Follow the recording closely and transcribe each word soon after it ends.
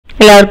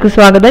എല്ലാവർക്കും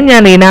സ്വാഗതം.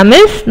 ഞാൻ റീന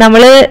മിസ്.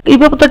 നമ്മൾ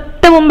ഇപ്പൊ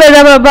തൊട്ട് മുമ്പ്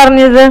ഏതാ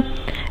പറഞ്ഞത്?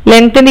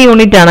 ലെങ്ത്തിന്റെ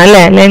യൂണിറ്റ് ആണ്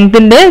അല്ലെ?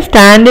 ലെങ്ത്തിന്റെ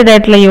സ്റ്റാൻഡേർഡ്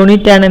ആയിട്ടുള്ള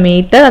യൂണിറ്റ് ആണ്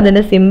മീറ്റർ.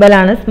 അതിന്റെ സിമ്പൽ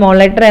ആണ് സ്മോൾ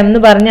ലെറ്റർ എം എന്ന്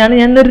പറഞ്ഞാണ്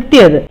ഞാൻ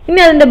നിർത്തിയത്.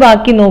 ഇനി അതിന്റെ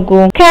ബാക്കി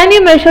നോക്കൂ. Can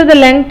you measure the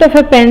length of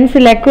a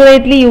pencil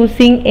accurately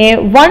using a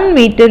 1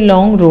 meter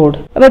long rod?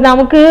 അപ്പൊ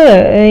നമുക്ക്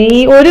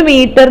ഈ 1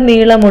 മീറ്റർ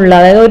നീളമുള്ള,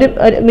 അതായത്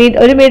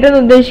ഒരു മീറ്റർ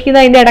എന്ന്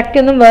ഉദ്ദേശിക്കുന്ന അതിന്റെ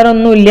ഇടയ്ക്കൊന്നും വേറെ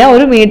ഒന്നുമില്ല,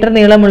 1 മീറ്റർ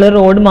നീളമുള്ള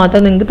റോഡ്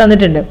മാത്രം നിങ്ങൾക്ക്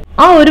തന്നിട്ടുണ്ട്.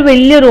 ആ ഒരു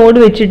വലിയ റോഡ്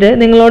വെച്ചിട്ട്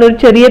നിങ്ങളോട് ഒരു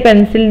ചെറിയ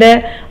പെൻസിലിന്റെ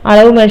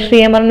അളവ് മെഷർ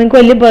ചെയ്യാൻ പറഞ്ഞാൽ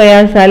നിങ്ങൾക്ക് വലിയ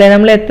പ്രയാസമല്ലേ?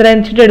 നമ്മൾ എത്ര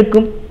വെച്ചിട്ട്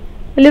എടുക്കും?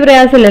 വലിയ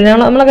പ്രയാസമില്ല.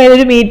 നമ്മളെ കയ്യിൽ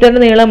 1 മീറ്ററിന്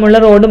നീളമുള്ള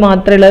റോഡ്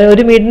മാത്രമേ ഉള്ളൂ.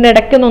 1 മീറ്ററിന്റെ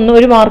ഇടയ്ക്കൊന്നും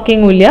ഒരു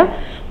മാർക്കിങ്ങും ഇല്ല.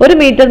 1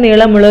 മീറ്റർ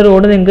നീളമുള്ള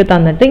റോഡ് നിങ്ങൾക്ക്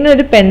തന്നിട്ട് ഇങ്ങനെ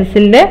ഒരു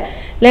പെൻസിലിന്റെ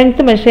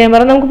ലെങ്ത് മെഷർ ചെയ്യാൻ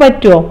പറഞ്ഞാൽ നമുക്ക്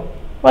പറ്റുമോ?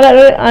 വളരെ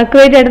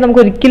അക്യുറേറ്റ് ആയിട്ട്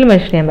നമുക്ക് ഒരിക്കലും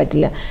മെഷർ ചെയ്യാൻ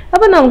പറ്റില്ല.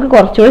 അപ്പൊ നമുക്ക്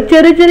കുറച്ചുകൂടി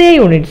ചെറിയ ചെറിയ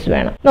യൂണിറ്റ്സ്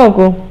വേണം.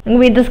 നോക്കൂ,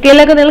 മീറ്റർ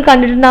സ്കെയിലൊക്കെ നിങ്ങൾ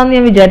കണ്ടിട്ടുണ്ടാവും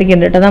ഞാൻ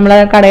വിചാരിക്കുന്നുണ്ട് കേട്ടോ. നമ്മളെ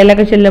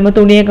കടയിലൊക്കെ ചെല്ലുമ്പോൾ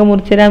തുണിയൊക്കെ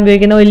മുറിച്ചിടാൻ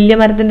ഉപയോഗിക്കുന്ന വലിയ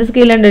മരത്തിന്റെ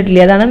സ്കെയിൽ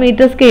കണ്ടിട്ടില്ലേ? അതാണ്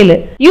metre scale.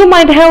 You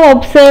might have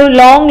observe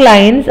long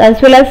lines as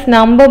well as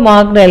number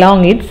marked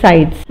along it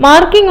sides.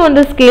 Marking on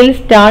the scale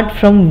start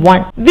from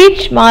 1.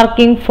 Which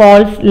marking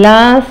false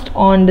last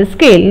on the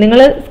scale?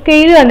 നിങ്ങൾ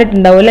സ്കെയിൽ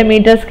കണ്ടിട്ടുണ്ടാവും അല്ലെ?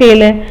 Metre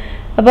scale.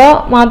 അപ്പോൾ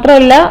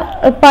മാത്രമല്ല,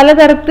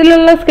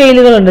 പലതരത്തിലുള്ള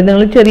സ്കെയിലുകളുണ്ട്.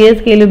 നിങ്ങൾ ചെറിയ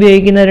scale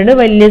ഉപയോഗിക്കുന്നവരുണ്ട്,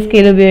 വലിയ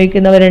scale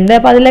ഉപയോഗിക്കുന്നവരുണ്ട്.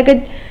 അപ്പൊ അതിലൊക്കെ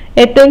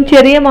ഏറ്റവും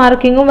ചെറിയ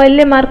മാർക്കിങ്ങും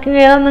വലിയ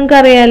മാർക്കിങ്ങും ഏതാണെന്ന് നിങ്ങൾക്ക്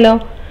അറിയാമല്ലോ.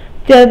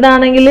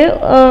 ചെറുതാണെങ്കിൽ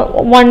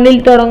 1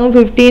 തുടങ്ങും,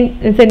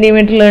 15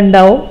 സെന്റിമീറ്ററിൽ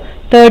ഉണ്ടാവും,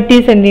 30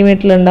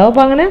 സെന്റിമീറ്ററിൽ ഉണ്ടാവും.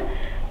 അപ്പൊ അങ്ങനെ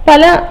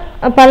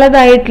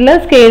പലതായിട്ടുള്ള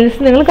സ്കെയിൽസ്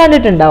നിങ്ങൾ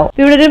കണ്ടിട്ടുണ്ടാവും.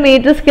 ഇവിടെ ഒരു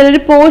മീറ്റർ സ്കെയിൽ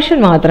ഒരു പോർഷൻ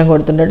മാത്രം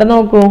കൊടുത്തിട്ടുണ്ട് കേട്ടോ.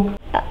 നോക്കൂ,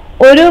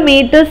 ഒരു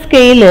മീറ്റർ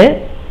സ്കെയില്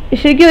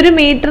ശരിക്കും 1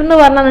 മീറ്റർ എന്ന്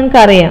പറഞ്ഞാൽ നിങ്ങൾക്ക്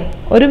അറിയാം,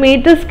 1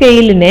 മീറ്റർ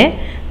സ്കെയിലിനെ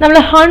നമ്മൾ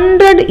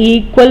 100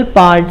 ഈക്വൽ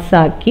പാർട്സ്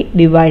ആക്കി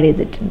ഡിവൈഡ്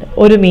ചെയ്തിട്ടുണ്ട്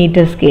 1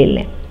 മീറ്റർ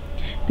സ്കെയിലിനെ.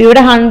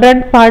 ഇവിടെ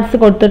 100 പാർട്സ്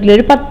കൊടുത്തിട്ടില്ല,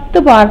 ഒരു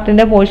 10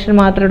 പാർട്ടിന്റെ പോർഷൻ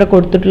മാത്രമേ ഇവിടെ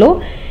കൊടുത്തിട്ടുള്ളൂ.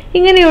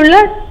 ഇങ്ങനെയുള്ള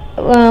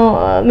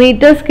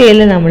മീറ്റർ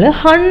സ്കെയിലിൽ നമ്മൾ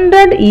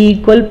 100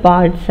 ഈക്വൽ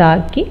പാർട്സ്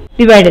ആക്കി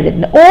ഡിവൈഡ്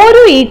ചെയ്തിട്ടുണ്ട്.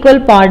 ഓരോ ഈക്വൽ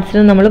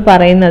പാർട്സിനും നമ്മൾ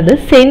പറയുന്നത്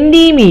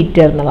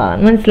സെന്റിമീറ്റർ എന്നുള്ളതാണ്.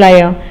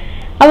 മനസ്സിലായോ?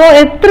 അപ്പോൾ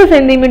എത്ര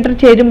സെന്റിമീറ്റർ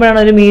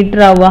ചേരുമ്പോഴാണ് 1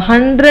 മീറ്റർ ആവുക?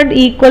 100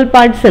 ഈക്വൽ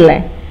പാർട്സ് അല്ലേ?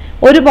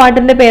 ഒരു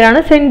പാർട്ടിന്റെ പേരാണ്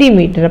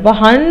സെന്റിമീറ്റർ. അപ്പൊ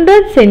 100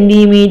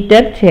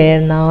 സെന്റിമീറ്റർ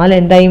ചേർന്നാൽ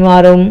എന്തായി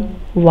മാറും?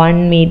 1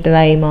 മീറ്റർ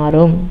ആയി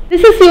മാറും.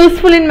 This is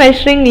useful in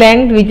measuring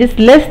length which is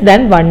less than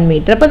 1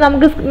 metre. അപ്പൊ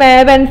നമുക്ക്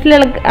പെൻസിൽ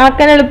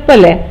ആക്കാൻ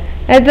എളുപ്പമല്ലേ?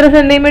 എത്ര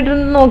സെന്റിമീറ്റർ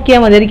നോക്കിയാൽ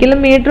മതി,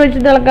 ഒരിക്കലും മീറ്റർ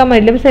വെച്ചിട്ട് ഇളക്കാൻ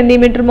പറ്റില്ല.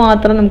 സെന്റിമീറ്റർ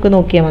മാത്രം നമുക്ക്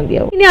നോക്കിയാൽ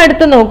മതിയാവും. ഇനി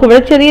അടുത്ത് നോക്കൂ,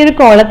 ഇവിടെ ചെറിയൊരു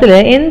കോളത്തിൽ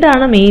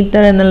എന്താണ്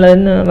മീറ്റർ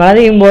എന്നുള്ളത്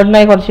വളരെ ഇമ്പോർട്ടൻ്റ്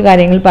ആയ കുറച്ച്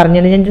കാര്യങ്ങൾ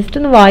പറഞ്ഞത് ഞാൻ ജസ്റ്റ്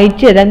ഒന്ന്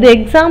വായിച്ചു തരാം. ഇത്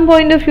എക്സാം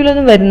പോയിന്റ് ഓഫ്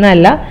വ്യൂലൊന്നും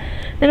വരുന്നതല്ല,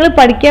 നിങ്ങൾ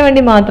പഠിക്കാൻ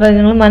വേണ്ടി മാത്രം,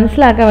 നിങ്ങൾ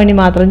മനസ്സിലാക്കാൻ വേണ്ടി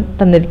മാത്രം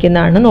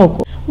തന്നിരിക്കുന്നതാണ്.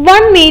 നോക്കൂ,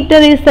 1 meter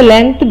is the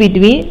length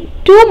between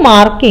 2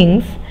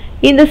 markings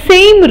in the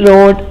same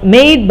rod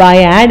made by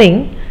adding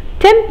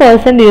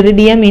 10%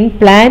 iridium in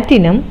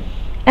platinum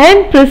and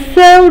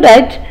preserved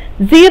at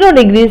 0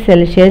 degrees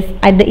Celsius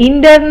at the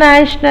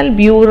International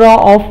Bureau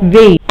of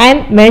Weight and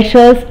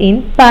Measures in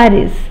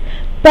Paris.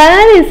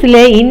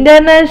 പാരീസിലെ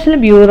international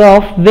bureau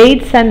of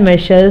weights and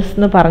measures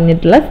എന്ന്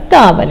പറഞ്ഞിട്ടുള്ള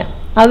സ്ഥാപനം,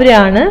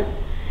 അവരാണ്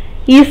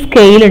ഈ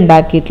scale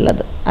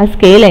ഉണ്ടാക്കിയിട്ടുള്ളത്. ആ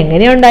scale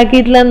എങ്ങനെയാണ്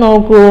ഉണ്ടാക്കിയിട്ടുള്ളത്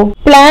നോക്കൂ.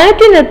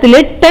 പ്ലാറ്റിനത്തിൽ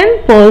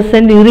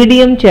 10%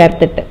 ഇറിഡിയം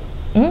ചേർത്തിട്ട്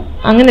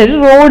അങ്ങനെ ഒരു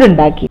റോഡ്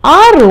ഉണ്ടാക്കി. ആ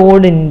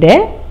റോഡിന്റെ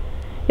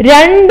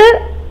 2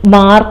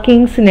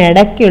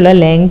 മാർക്കിങ്സിനിടയ്ക്കുള്ള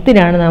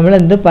ലെങ്തിനാണ് നമ്മൾ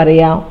എന്ത്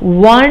പറയാ?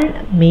 1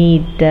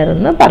 മീറ്റർ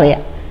എന്ന്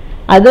പറയാം.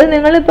 അത്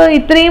നിങ്ങളിപ്പോ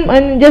ഇത്രയും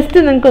ജസ്റ്റ്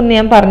നിങ്ങൾക്കൊന്ന്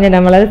ഞാൻ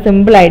പറഞ്ഞുതരാം വളരെ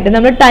സിമ്പിൾ ആയിട്ട്.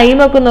 നമ്മൾ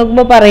ടൈമൊക്കെ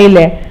നോക്കുമ്പോൾ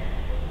പറയില്ലേ,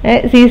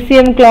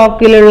 CCM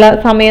ക്ലോക്കിലുള്ള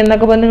സമയം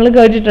എന്നൊക്കെ നിങ്ങൾ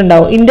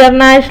കേട്ടിട്ടുണ്ടാവും.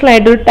 ഇന്റർനാഷണൽ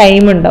ആയിട്ടൊരു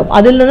ടൈം ഉണ്ടാവും,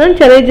 അതിൽ നിന്നും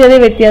ചെറിയ ചെറിയ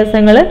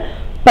വ്യത്യാസങ്ങൾ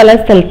പല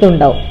സ്ഥലത്തും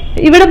ഉണ്ടാവും.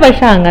 ഇവിടെ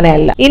പക്ഷെ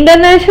അങ്ങനെയല്ല.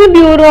 International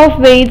bureau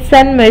of weights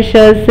and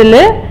മെഷേഴ്സിൽ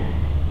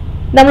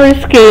നമ്മളൊരു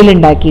സ്കെയിൽ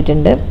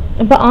ഉണ്ടാക്കിയിട്ടുണ്ട്.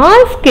 അപ്പൊ ആ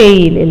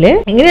സ്കെയിലില്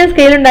എങ്ങനെയാ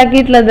സ്കെയിൽ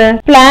ഉണ്ടാക്കിയിട്ടുള്ളത്?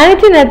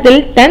 പ്ലാറ്റിനത്തിൽ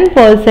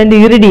 10%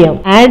 ഇറിഡിയം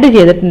ആഡ്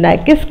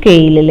ചെയ്തിട്ടുണ്ടാക്കിയ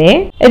സ്കെയിലിലെ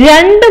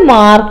 2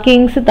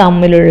 മാർക്കിങ്സ്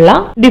തമ്മിലുള്ള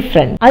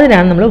ഡിഫറൻസ്,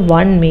 അതിനാണ് നമ്മൾ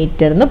 1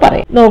 മീറ്റർ എന്ന്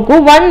പറയും. നോക്കൂ,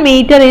 1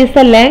 meter is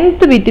the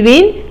length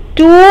between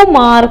 2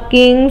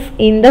 markings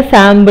in the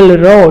sample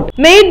rod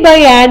made by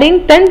adding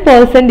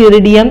 10%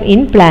 iridium in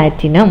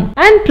platinum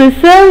and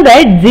preserved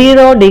at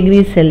 0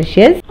 degrees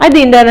Celsius at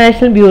the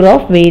International Bureau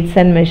of Weights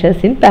and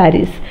Measures in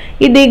Paris.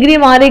 ഈ degree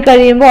മാറി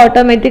കഴിയുമ്പോൾ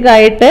automatic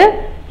ആയിട്ട്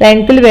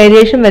ലെങ്ത്തിൽ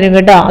variation വരും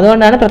കേട്ടോ.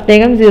 അതുകൊണ്ടാണ്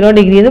പ്രത്യേകം 0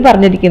 degree എന്ന്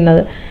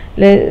പറഞ്ഞിരിക്കുന്നത്.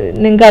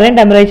 നിങ്ങൾക്കറിയാം,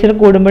 ടെമ്പറേച്ചർ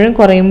കൂടുമ്പോഴും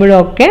കുറയുമ്പോഴും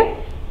ഒക്കെ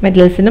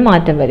മെറ്റൽസിന്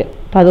മാറ്റം വരും.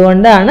 അപ്പം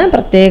അതുകൊണ്ടാണ്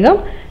പ്രത്യേകം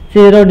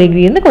 0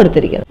 degree എന്ന്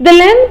കൊടുത്തിരിക്കുന്നത്. The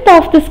length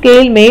of the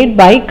scale made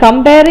by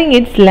comparing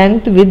its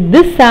length with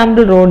this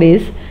sample rod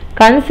is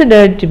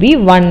considered to be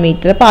 1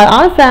 meter. അപ്പോൾ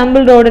ആ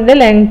സാമ്പിൾ റോഡിന്റെ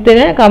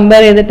ലെങ്തിനെ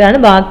കമ്പയർ ചെയ്തിട്ടാണ്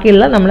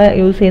ബാക്കിയുള്ള നമ്മൾ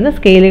യൂസ് ചെയ്യുന്ന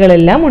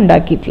സ്കെയിലുകളെല്ലാം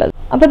ഉണ്ടാക്കിയിട്ടുള്ളത്.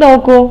 അപ്പൊ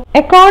നോക്കൂ,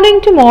 according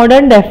to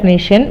modern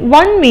definition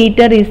 1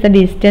 meter is the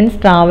distance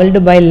traveled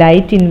by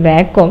light in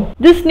vacuum.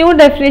 This new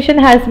definition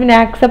has been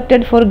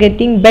accepted for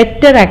getting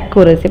better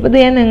accuracy. അപ്പോൾ ഇത്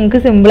ഞാൻ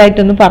നിങ്ങൾക്ക് സിമ്പിൾ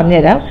ആയിട്ടൊന്ന്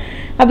പറഞ്ഞുതരാം.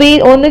 അപ്പൊ ഈ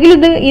ഒന്നുകിൽ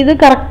ഇത്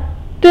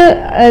കറക്റ്റ്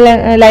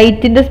കറക്റ്റ്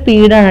ലൈറ്റിന്റെ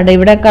സ്പീഡാണ് കേട്ടോ.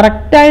 ഇവിടെ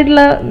കറക്റ്റ്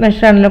ആയിട്ടുള്ള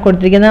മെഷർ ആണല്ലോ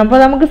കൊടുത്തിരിക്കുന്നത്. അപ്പൊ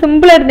നമുക്ക്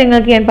സിമ്പിൾ ആയിട്ട്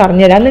നിങ്ങൾക്ക് ഞാൻ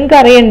പറഞ്ഞുതരാം. നിങ്ങൾക്ക്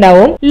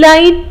അറിയണ്ടാവും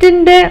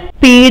ലൈറ്റിന്റെ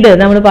സ്പീഡ്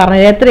നമ്മൾ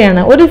പറഞ്ഞത്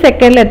എത്രയാണ്, ഒരു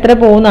സെക്കൻഡിൽ എത്ര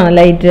പോകുന്നതാണ്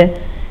ലൈറ്റ്.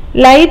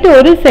 ലൈറ്റ്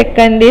ഒരു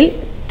സെക്കൻഡിൽ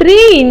 3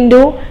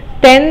 ×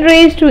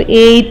 10⁸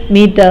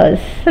 meters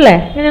അല്ലേ?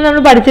 ഇങ്ങനെ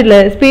നമ്മൾ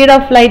പഠിച്ചിട്ടില്ലേ? സ്പീഡ്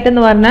ഓഫ് ലൈറ്റ്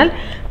എന്ന് പറഞ്ഞാൽ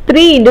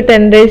 3 ×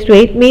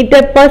 10⁸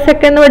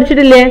 meter/second എന്ന്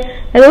പഠിച്ചിട്ടില്ലേ?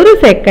 അത് ഒരു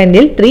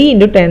സെക്കൻഡിൽ 3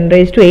 ×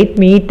 10⁸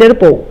 meter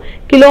പോകും.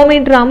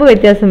 കിലോമീറ്റർ ആകുമ്പോൾ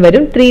വ്യത്യാസം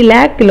വരും. 3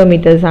 lakh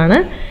kilometers ആണ്.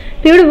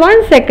 ഇവിടെ 1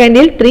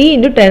 സെക്കൻഡിൽ 3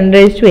 ×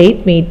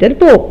 10⁸ meter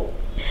പോകും.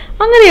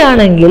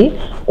 അങ്ങനെയാണെങ്കിൽ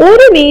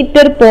 1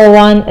 മീറ്റർ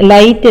പോവാൻ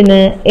ലൈറ്റിന്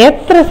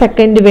എത്ര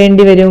സെക്കൻഡ്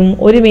വേണ്ടി വരും?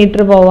 1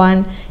 മീറ്റർ പോവാൻ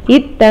ഈ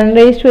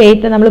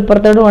 10⁸ നമ്മൾ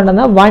ഇപ്പുറത്തോട്ട്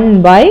കൊണ്ടുവന്ന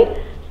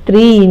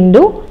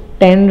 1/3 ×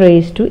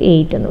 10⁸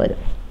 എന്ന് വരും.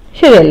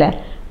 ശരിയല്ലേ?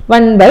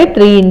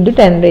 1/3 ×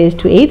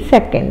 10⁸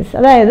 seconds.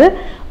 അതായത്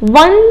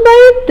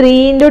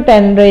 1/3 ×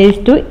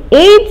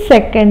 10⁸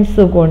 seconds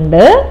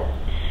കൊണ്ട്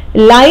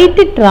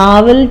ലൈറ്റ്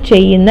ട്രാവൽ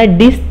ചെയ്യുന്ന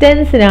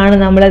ഡിസ്റ്റൻസിനാണ്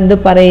നമ്മൾ എന്ത്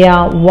പറയാ?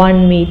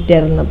 1 മീറ്റർ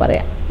എന്ന്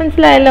പറയാം.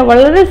 മനസ്സിലായല്ലോ?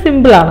 വളരെ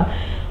സിമ്പിൾ ആണ്.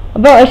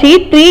 അപ്പോൾ പക്ഷേ ഈ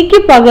 3ക്ക്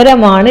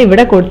പകരമാണ്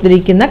ഇവിടെ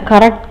കൊടുത്തിരിക്കുന്ന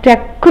കറക്റ്റ്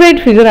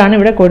അക്യുറേറ്റ് ഫിഗർ ആണ്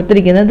ഇവിടെ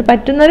കൊടുത്തിരിക്കുന്നത്. ഇത്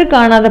പറ്റുന്നവർ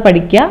കാണാതെ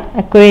പഠിക്കുക.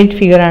 അക്യുറേറ്റ്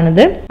ഫിഗർ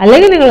ആണിത്.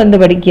 അല്ലെങ്കിൽ നിങ്ങൾ എന്ത്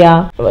പഠിക്കുക?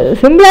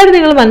 സിമ്പിളായിട്ട്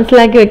നിങ്ങൾ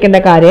മനസ്സിലാക്കി വെക്കേണ്ട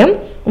കാര്യം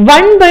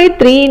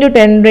 1/3 ×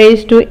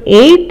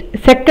 10⁸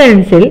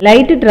 സെക്കൻഡ്സിൽ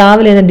ലൈറ്റ്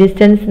ട്രാവൽ ചെയ്യുന്ന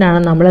ഡിസ്റ്റൻസിനാണ്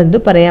നമ്മൾ എന്ത്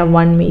പറയാം?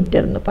 1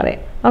 മീറ്റർ എന്ന്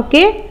പറയാം.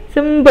 Okay,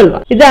 simple.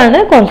 ഇതാണ്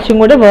കുറച്ചും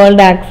കൂടെ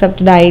വേൾഡ്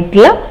ആക്സെപ്റ്റഡ്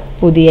ആയിട്ടുള്ള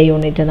പുതിയ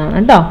യൂണിറ്റ് എന്നാണ്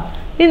കേട്ടോ.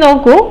 ഇനി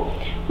നോക്കൂ.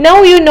 Now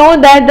you know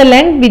that the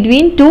length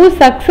between two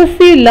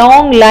successive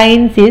long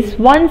lines is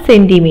 1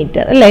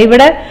 centimeter. അല്ലേ?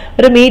 ഇവിടെ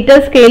ഒരു മീറ്റർ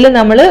സ്കെയിലിൽ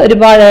നമ്മൾ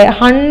ഒരുപാട്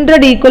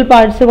 100 ഈക്വൽ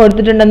പാർട്സ്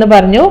കൊടുത്തിട്ടുണ്ടെന്ന്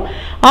പറഞ്ഞു.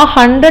 ആ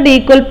 100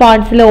 ഈക്വൽ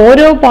പാർട്സിൽ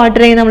ഓരോ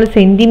പാർട്ടിനെയും നമ്മൾ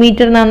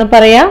സെന്റിമീറ്റർ എന്നാണ്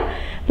പറയാ.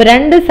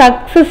 രണ്ട്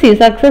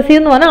സക്സസീവ്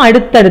എന്ന് പറഞ്ഞാൽ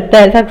അടുത്തടുത്ത.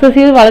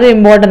 സക്സസീവ് വളരെ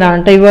ഇമ്പോർട്ടൻ്റ്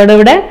ആണ് കേട്ടോ.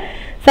 ഇവിടെ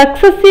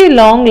successive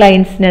long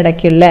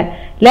ലൈൻസിനിടയ്ക്കുള്ള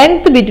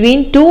length between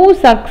 2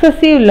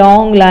 successive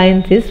long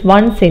lines is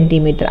 1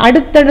 centimeter.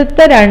 അടുത്തടുത്ത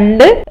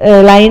രണ്ട്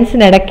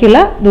ലൈൻസിനിടയ്ക്കുള്ള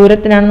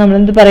ദൂരത്തിനാണ് നമ്മൾ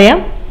എന്ത് പറയാം?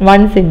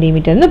 1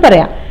 centimeter എന്ന്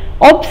പറയാം.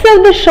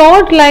 Observe the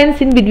short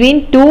lines in between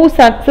 2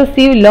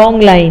 successive long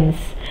lines.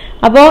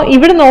 അപ്പോൾ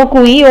ഇവിടെ നോക്കൂ,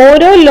 ഈ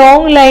ഓരോ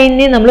ലോങ്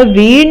ലൈനിനെ നമ്മൾ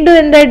വീണ്ടും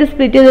എന്തായിട്ട്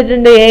സ്പ്ലിറ്റ്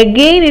ചെയ്തിട്ടുണ്ട്?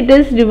 Again it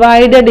is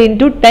divided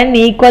into 10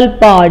 equal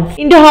parts.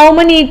 Into how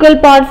many equal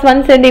parts?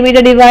 1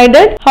 centimeter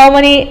divided how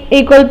many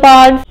equal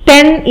parts?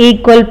 10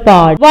 equal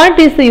parts. What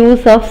is the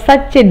use of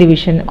such A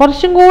division?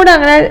 കുറച്ചും കൂടെ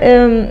അങ്ങനെ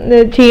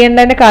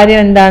ചെയ്യേണ്ടതിന്റെ കാര്യം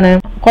എന്താണ്?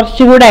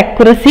 കുറച്ചുകൂടെ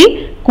അക്യുറസി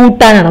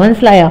കൂട്ടാനാണ്.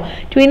 മനസ്സിലായോ?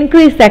 To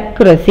increase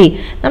accuracy.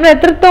 നമ്മൾ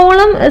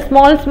എത്രത്തോളം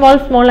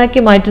small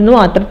ആക്കി മാറ്റുന്നു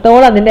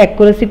അത്രത്തോളം അതിന്റെ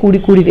അക്യുറസി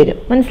കൂടി വരും.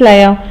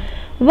 മനസ്സിലായോ?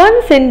 1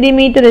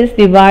 centimeter is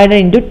divided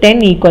into 10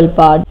 equal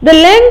parts. The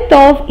length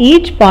of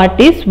each part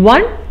is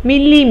 1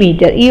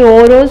 millimeter. ഈ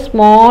ഓരോ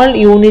സ്മോൾ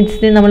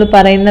യൂണിറ്റ്സിന് നമ്മൾ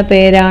പറയുന്ന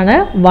പേരാണ്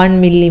 1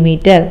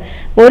 millimeter.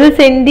 ഒരു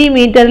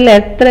സെന്റിമീറ്ററിൽ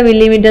എത്ര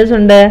മില്ലിമീറ്റേഴ്സ്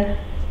ഉണ്ട്?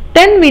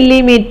 10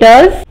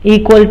 millimeters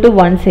equal to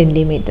 1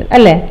 centimeter.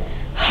 അല്ലേ?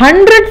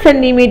 100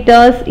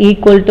 centimeters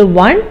equal to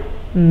 1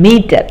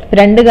 meter.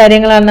 രണ്ട്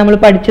കാര്യങ്ങളാണ് നമ്മൾ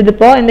പഠിച്ചത്.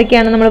 ഇപ്പോൾ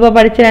എന്തൊക്കെയാണ് നമ്മളിപ്പോൾ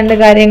പഠിച്ച രണ്ട്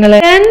കാര്യങ്ങൾ?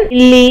 10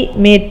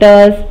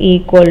 millimeters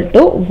equal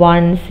to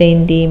 1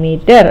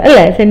 centimeter.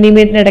 അല്ലേ?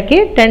 സെന്റിമീറ്ററിന് ഇടയ്ക്ക്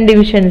 10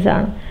 ഡിവിഷൻസ്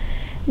ആണ്.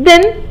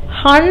 Then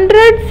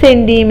 100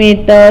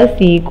 centimeters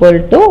equal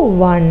to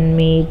 1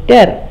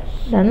 meter.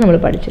 ഇതാണ് നമ്മൾ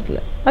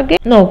പഠിച്ചിട്ടുള്ളത്.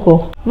 ഓക്കെ, നോക്കൂ.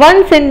 1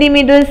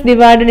 centimeter is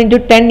divided into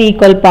 10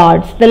 equal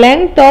parts. The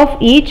length of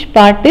each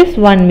part is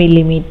 1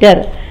 millimeter.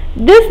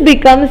 This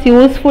becomes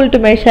useful to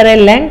measure a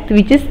length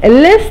which is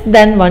less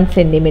than 1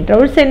 centimeter.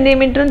 ഒരു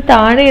സെന്റിമീറ്ററിന്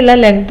താഴെയുള്ള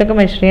length ഒക്കെ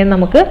measure ചെയ്യാൻ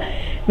നമുക്ക്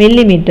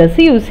millimetres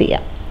use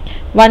ചെയ്യാം.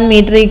 1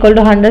 meter equal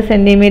to 100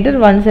 centimeter,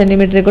 1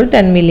 centimeter equal to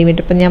 10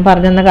 millimeter. ഇപ്പം ഞാൻ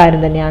പറഞ്ഞ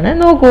കാര്യം തന്നെയാണ്.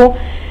 നോക്കൂ.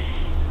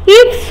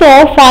 If so,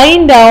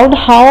 find out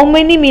how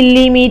many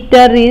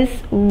millimeter is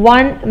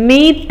 1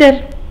 meter.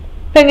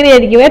 ഇപ്പം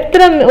എങ്ങനെയായിരിക്കും?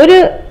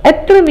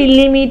 എത്ര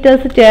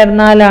മില്ലിമീറ്റേഴ്സ്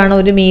ചേർന്നാലാണ്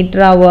ഒരു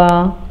മീറ്റർ ആവുക?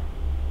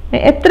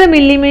 എത്ര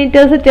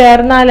മില്ലിമീറ്റേഴ്സ്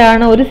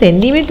ചേർന്നാലാണ് ഒരു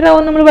സെന്റിമീറ്റർ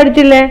ആവും? നമ്മൾ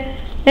പഠിച്ചില്ലേ?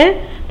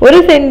 ഒരു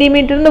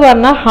സെന്റിമീറ്റർ എന്ന്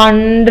പറഞ്ഞാൽ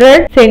 100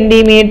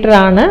 സെന്റിമീറ്റർ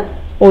ആണ്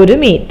ഒരു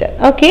മീറ്റർ.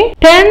 ഓക്കെ,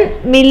 10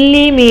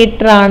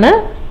 millimeter ആണ്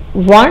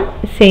 1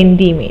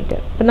 centimeter.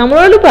 അപ്പൊ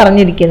നമ്മളോട്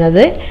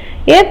പറഞ്ഞിരിക്കുന്നത്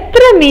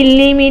എത്ര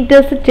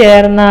മില്ലിമീറ്റേഴ്സ്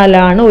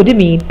ചേർന്നാലാണ് ഒരു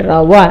മീറ്റർ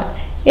ആവുക?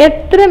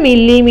 എത്ര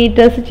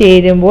മില്ലിമീറ്റേഴ്സ്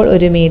ചേരുമ്പോൾ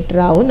ഒരു മീറ്റർ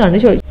ആവും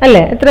എന്നാണ് ചോദിച്ചത്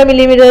അല്ലേ? എത്ര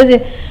മില്ലിമീറ്റേഴ്സ്?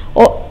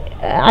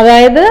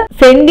 അതായത്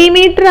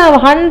സെന്റിമീറ്റർ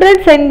 100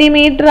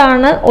 സെന്റിമീറ്റർ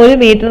ആണ് ഒരു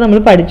മീറ്റർ നമ്മൾ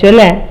പഠിച്ചു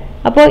അല്ലേ?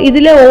 അപ്പോൾ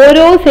ഇതിലെ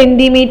ഓരോ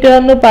സെന്റിമീറ്റർ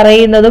എന്ന്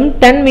പറയുന്നതും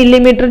 10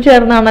 millimeter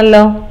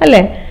ചേർന്നാണല്ലോ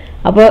അല്ലേ?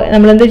 അപ്പോൾ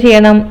നമ്മൾ എന്ത്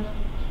ചെയ്യണം?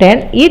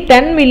 ഈ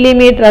 10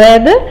 millimeter,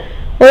 അതായത്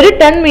ഒരു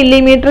 10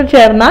 millimeter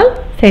ചേർന്നാൽ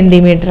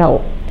സെന്റിമീറ്റർ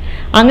ആവും.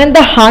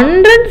 അങ്ങനത്തെ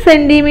 100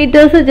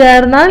 centimeters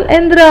ചേർന്നാൽ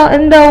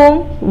എന്താവും?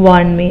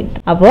 1 meter.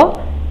 അപ്പോൾ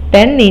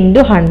 10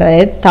 into 100,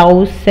 അതായത്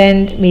 1000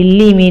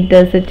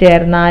 millimeters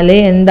ചേർന്നാലേ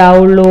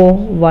എന്താവുള്ളൂ?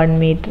 1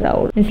 meter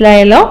ആവുള്ളൂ.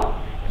 മനസ്സിലായല്ലോ?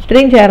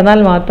 ഇത്രയും ചേർന്നാൽ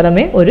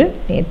മാത്രമേ ഒരു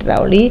മീറ്റർ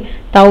ആവുള്ളൂ. ഈ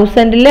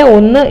 1000-ലെ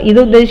 1 ഇത്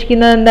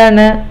ഉദ്ദേശിക്കുന്നത്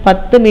എന്താണ്?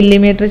 10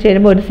 മില്ലിമീറ്റർ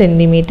ചേരുമ്പോൾ 1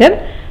 സെന്റിമീറ്റർ,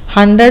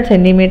 100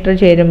 സെന്റിമീറ്റർ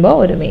ചേരുമ്പോൾ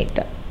 1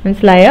 മീറ്റർ.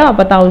 മനസ്സിലായോ?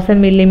 അപ്പോൾ 1000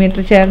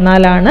 മില്ലിമീറ്റർ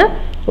ചേർന്നാലാണ്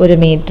 1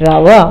 മീറ്റർ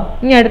ആവുക.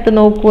 ഇനി അടുത്ത്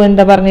നോക്കൂ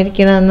എന്താ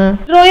പറഞ്ഞിരിക്കുന്നതെന്ന്.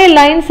 Draw A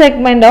line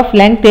segment of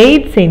length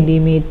 8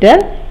 centimetre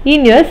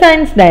in your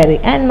science diary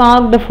and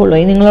mark the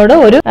following. നിങ്ങളോട്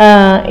ഒരു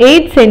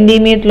 8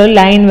 സെന്റിമീറ്റർ ഒരു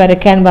ലൈൻ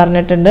വരയ്ക്കാൻ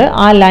പറഞ്ഞിട്ടുണ്ട്.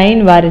 ആ ലൈൻ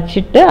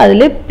വരച്ചിട്ട്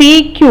അതിൽ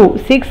PQ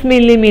 6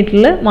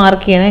 മില്ലിമീറ്ററിൽ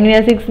മാർക്ക് ചെയ്യണം.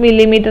 എങ്ങനെയാ 6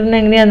 മില്ലിമീറ്ററിന്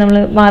എങ്ങനെയാ നമ്മൾ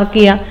മാർക്ക്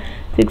ചെയ്യുക?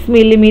 6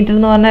 മില്ലിമീറ്റർ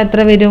എന്ന് പറഞ്ഞാൽ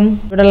എത്ര വരും?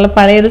 ഇവിടെയുള്ള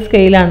പഴയൊരു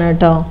സ്കെയിലാണ്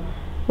കേട്ടോ.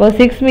 അപ്പോൾ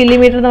 6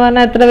 മില്ലിമീറ്റർ എന്ന്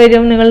പറഞ്ഞാൽ എത്ര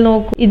വരും? നിങ്ങൾ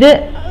നോക്കൂ. ഇത്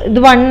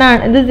 1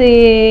 ആണ്. ഇത്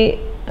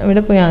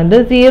ഇവിടെ പോയാ ഇത്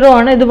 0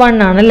 ആണ്, ഇത് 1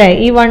 ആണ് അല്ലേ?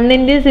 ഈ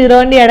 1-ന്റെ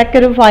 0-ന്റെ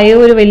ഇടയ്ക്കൊരു 5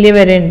 ഒരു വലിയ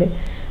വരയുണ്ട്.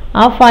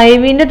 ആ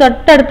 5-ന്റെ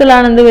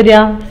തൊട്ടടുത്തിലാണ് എന്ത് വരിക?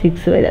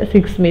 6 വരിക.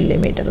 6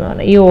 മില്ലിമീറ്റർ എന്ന്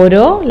പറഞ്ഞാൽ ഈ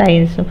ഓരോ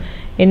ലൈൻസും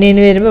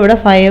എണ്ണീന് വരുമ്പോൾ ഇവിടെ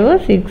 5,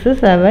 6,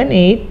 7,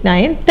 8,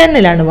 9,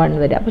 10-ലാണ് 1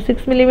 വരിക. അപ്പോൾ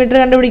 6 മില്ലിമീറ്റർ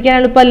കണ്ടുപിടിക്കാൻ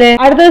എളുപ്പമല്ലേ?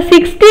 അടുത്തത്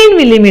 16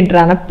 മില്ലിമീറ്റർ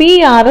ആണ്.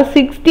 PR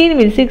 16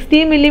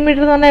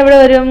 മില്ലിമീറ്റർ എന്ന് പറഞ്ഞാൽ എവിടെ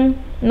വരും?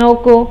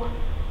 നോക്കൂ,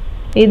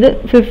 ഇത്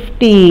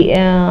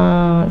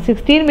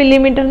 16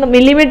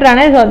 മില്ലിമീറ്റർ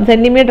ആണ്,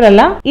 സെന്റിമീറ്റർ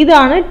അല്ല.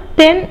 ഇതാണ്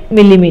 10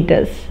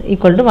 മില്ലിമീറ്റേഴ്സ്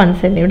ഈക്വൽ ടു 1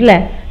 സെന്റിമീറ്റർ അല്ലേ?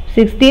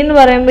 16 എന്ന്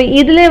പറയുമ്പോൾ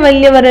ഇതിലെ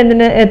വലിയ വര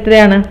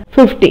എത്രയാണ്?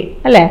 50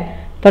 അല്ലേ?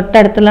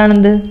 തൊട്ടടുത്തുള്ളതാണ്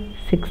എന്ത്?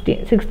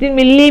 16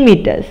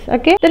 millimetres.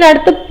 Okay,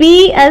 ഇതിനടുത്ത്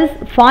PS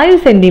 5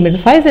 centimetre.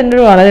 5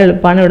 centimetre വളരെ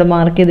എളുപ്പമാണ്, ഇവിടെ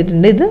മാർക്ക്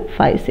ചെയ്തിട്ടുണ്ട്. ഇത്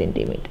 5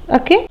 സെന്റിമീറ്റർ.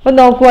 ഓക്കെ, അപ്പൊ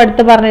നോക്കൂ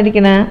അടുത്ത്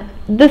പറഞ്ഞിരിക്കുന്ന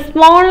the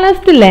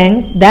smallest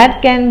length that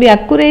can be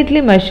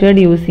accurately measured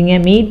using a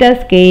meter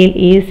scale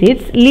is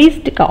its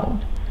least count.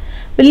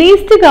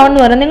 Least count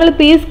എന്ന് പറഞ്ഞാൽ നിങ്ങൾ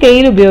ഇപ്പോൾ ഈ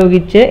സ്കെയിൽ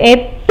ഉപയോഗിച്ച്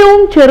ഏറ്റവും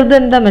ചെറുത്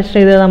എന്താ മെഷർ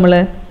ചെയ്തത്? നമ്മൾ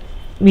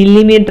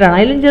മില്ലിമീറ്റർ ആണ്.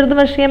 അതിലും ചെറുത്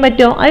മെഷർ ചെയ്യാൻ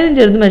പറ്റുമോ? അതിലും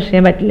ചെറുത് മെഷർ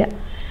ചെയ്യാൻ പറ്റില്ല.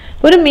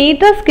 ഒരു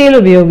മീറ്റർ സ്കെയിൽ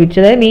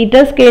ഉപയോഗിച്ചത്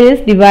metre scale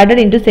is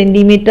divided into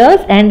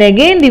centimetres and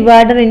again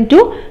divided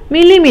into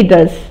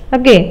millimetres.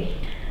 Okay,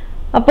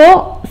 അപ്പോൾ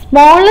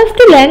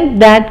smallest length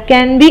that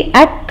can be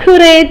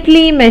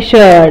accurately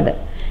measured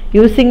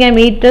using A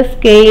metre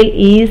scale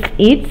is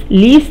it's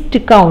least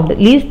count.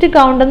 Least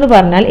count എന്ന്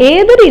പറഞ്ഞാൽ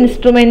ഏതൊരു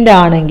instrument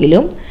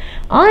ആണെങ്കിലും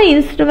ആ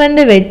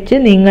instrument വെച്ച്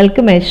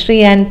നിങ്ങൾക്ക് measure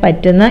ചെയ്യാൻ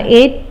പറ്റുന്ന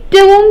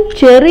ഏറ്റവും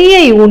ചെറിയ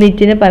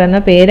യൂണിറ്റിന്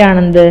പറയുന്ന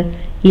പേരാണെന്ത്?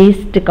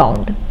 Least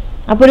count.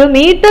 അപ്പോൾ ഒരു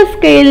മീറ്റർ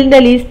സ്കെയിലിന്റെ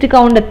ലീസ്റ്റ്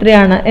കൗണ്ട്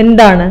എത്രയാണ്?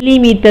 എന്താണ്?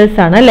 മില്ലിമീറ്റേഴ്സ്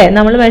ആണ് അല്ലേ?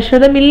 നമ്മൾ മെഷർ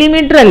ചെയ്ത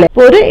മില്ലിമീറ്റർ അല്ലേ?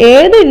 അപ്പോൾ ഒരു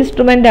ഏത്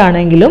ഇൻസ്ട്രുമെന്റ്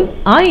ആണെങ്കിലും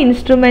ആ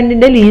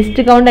ഇൻസ്ട്രുമെന്റിന്റെ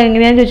ലീസ്റ്റ് കൗണ്ട്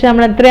എങ്ങനെയാണെന്ന് ചോദിച്ചാൽ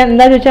നമ്മൾ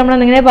എന്താ ചോദിച്ചാൽ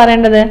നമ്മൾ എങ്ങനെ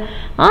പറയേണ്ടത്?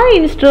 ആ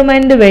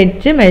ഇൻസ്ട്രുമെന്റ്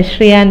വെച്ച് മെഷർ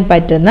ചെയ്യാൻ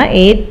പറ്റുന്ന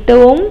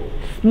ഏറ്റവും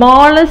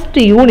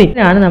സ്മോളസ്റ്റ്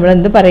യൂണിറ്റിനാണ് നമ്മൾ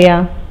എന്ത് പറയാ?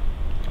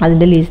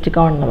 അതിന്റെ ലീസ്റ്റ്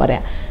കൗണ്ട് എന്ന്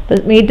പറയാം.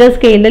 മീറ്റർ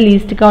സ്കെയിലിന്റെ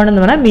ലീസ്റ്റ് കൗണ്ട്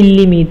എന്ന് പറഞ്ഞാൽ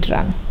മില്ലിമീറ്റർ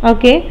ആണ്.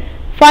 Okay,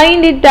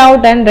 find it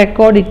out and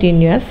record it in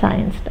your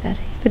science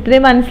diary.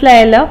 ഇത്രയും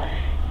മനസ്സിലായല്ലോ.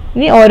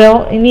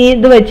 ഇനി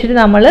ഇത് വെച്ചിട്ട്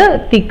നമ്മൾ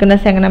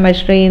തിക്നെസ് എങ്ങനെ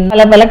മെഷർ ചെയ്യുന്ന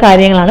പല പല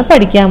കാര്യങ്ങളാണ്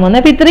പഠിക്കാൻ പോകുന്നത്.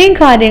 അപ്പോൾ ഇത്രയും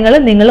കാര്യങ്ങൾ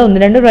നിങ്ങൾ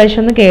 1-2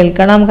 പ്രാവശ്യം ഒന്ന്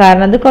കേൾക്കണം.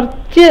 കാരണം അത്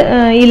കുറച്ച്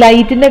ഈ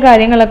ലൈറ്റിന്റെ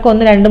കാര്യങ്ങളൊക്കെ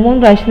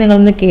 1-2-3 പ്രാവശ്യം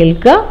നിങ്ങളൊന്ന്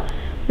കേൾക്കുക,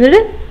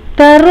 എന്നിട്ട്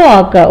തെറോ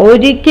ആക്കുക.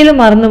 ഒരിക്കലും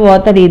മറന്നു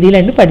പോകാത്ത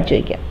രീതിയിലായിട്ട് പഠിച്ചു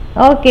വയ്ക്കുക.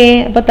 ഓക്കെ,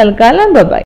 അപ്പോൾ തൽക്കാലം ബൈ.